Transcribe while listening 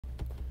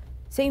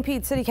St.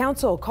 Pete City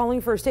Council calling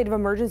for a state of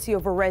emergency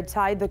over red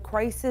tide. The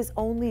crisis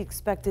only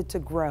expected to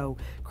grow.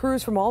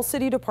 Crews from all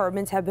city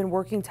departments have been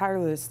working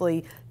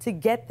tirelessly to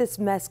get this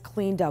mess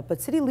cleaned up,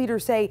 but city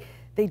leaders say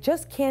they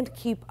just can't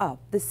keep up.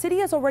 The city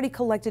has already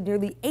collected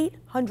nearly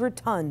 800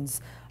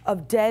 tons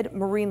of dead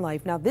marine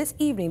life. Now, this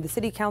evening, the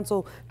City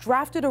Council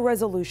drafted a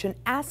resolution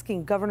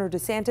asking Governor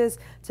DeSantis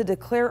to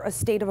declare a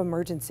state of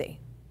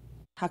emergency.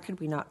 How could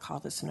we not call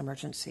this an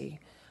emergency?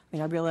 I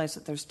mean, I realize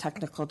that there's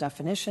technical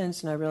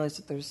definitions, and I realize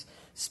that there's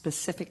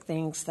specific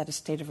things that a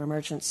state of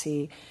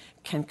emergency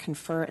can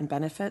confer and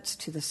benefits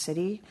to the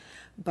city.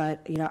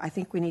 But, I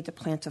think we need to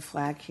plant a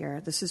flag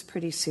here. This is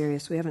pretty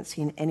serious. We haven't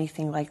seen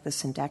anything like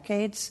this in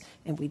decades,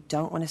 and we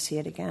don't want to see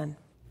it again.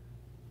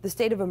 The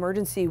state of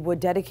emergency would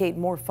dedicate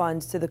more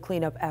funds to the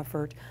cleanup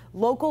effort.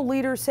 Local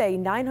leaders say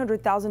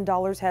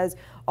 $900,000 has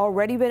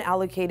already been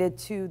allocated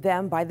to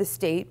them by the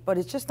state, but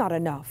it's just not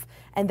enough.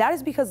 And that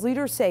is because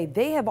leaders say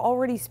they have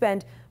already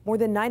spent more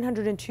than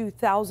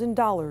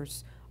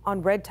 $902,000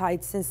 on red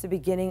tide since the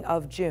beginning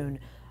of June.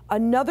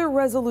 Another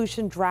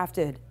resolution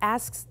drafted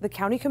asks the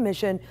county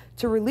commission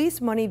to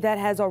release money that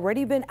has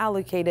already been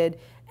allocated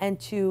and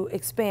to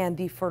expand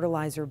the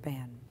fertilizer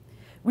ban.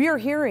 We are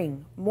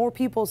hearing more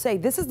people say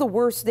this is the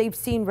worst they've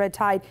seen red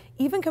tide,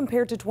 even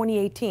compared to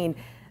 2018.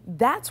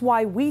 That's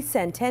why we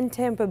sent 10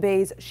 Tampa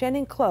Bay's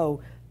Shannon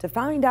Clow to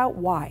find out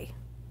why.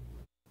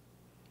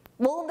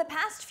 Well, in the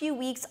past few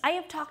weeks, I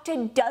have talked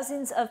to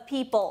dozens of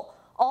people,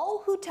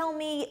 all who tell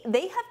me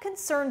they have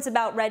concerns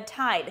about red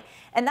tide.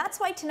 And that's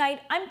why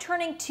tonight I'm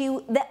turning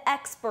to the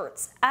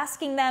experts,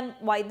 asking them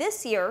why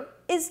this year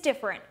is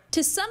different.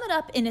 To sum it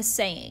up in a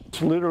saying,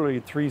 it's literally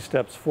 3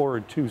 steps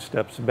forward, 2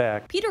 steps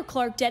back. Peter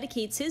Clark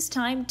dedicates his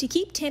time to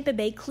keep Tampa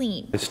Bay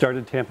clean. I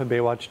started Tampa Bay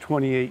Watch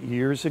 28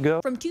 years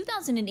ago. From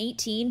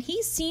 2018,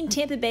 he's seen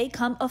Tampa Bay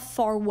come a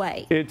far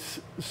way.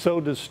 It's so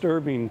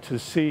disturbing to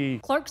see.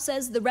 Clark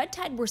says the red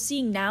tide we're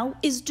seeing now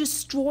is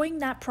destroying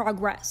that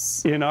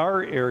progress. In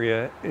our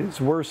area,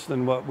 it's worse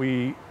than what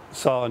we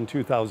saw in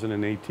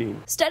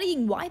 2018.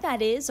 Studying why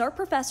that is are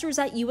professors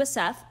at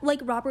USF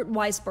like Robert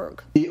Weisberg.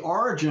 The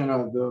origin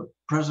of the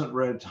present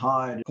red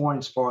tide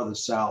points farther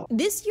south.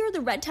 This year, the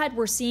red tide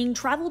we're seeing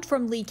traveled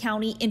from Lee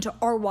County into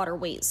our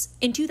waterways.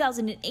 In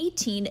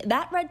 2018,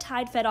 that red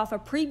tide fed off a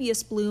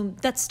previous bloom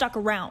that stuck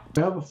around.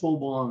 We have a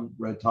full-blown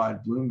red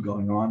tide bloom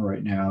going on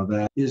right now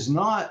that is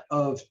not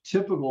of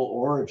typical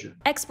origin.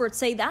 Experts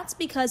say that's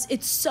because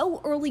it's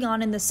so early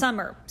on in the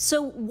summer.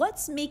 So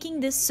what's making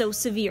this so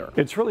severe?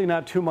 It's really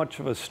not too much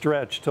of a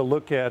stretch to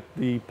look at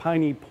the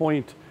Piney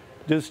Point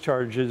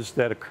discharges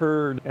that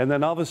occurred, and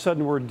then all of a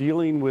sudden we're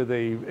dealing with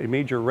a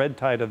major red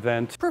tide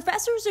event.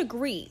 Professors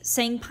agree,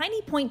 saying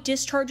Piney Point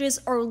discharges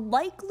are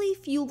likely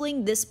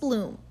fueling this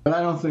bloom. But I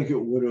don't think it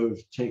would have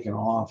taken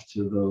off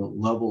to the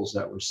levels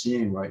that we're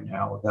seeing right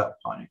now with that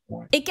Piney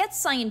Point. It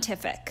gets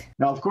scientific.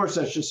 Now, of course,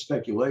 that's just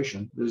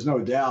speculation. There's no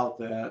doubt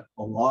that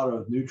a lot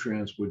of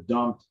nutrients were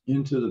dumped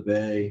into the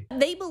bay.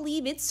 They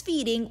believe it's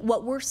feeding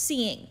what we're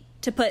seeing.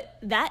 To put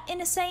that in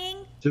a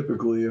saying,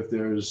 typically if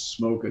there's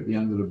smoke at the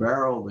end of the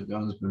barrel, the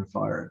gun's been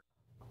fired.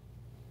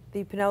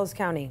 The Pinellas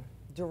County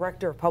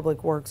Director of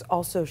Public Works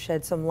also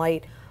shed some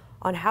light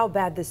on how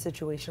bad this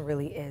situation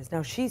really is.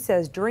 Now, she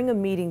says during a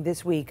meeting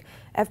this week,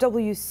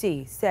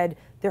 FWC said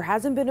there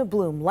hasn't been a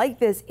bloom like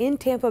this in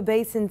Tampa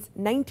Bay since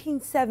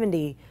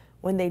 1970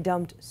 when they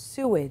dumped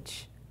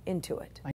sewage into it.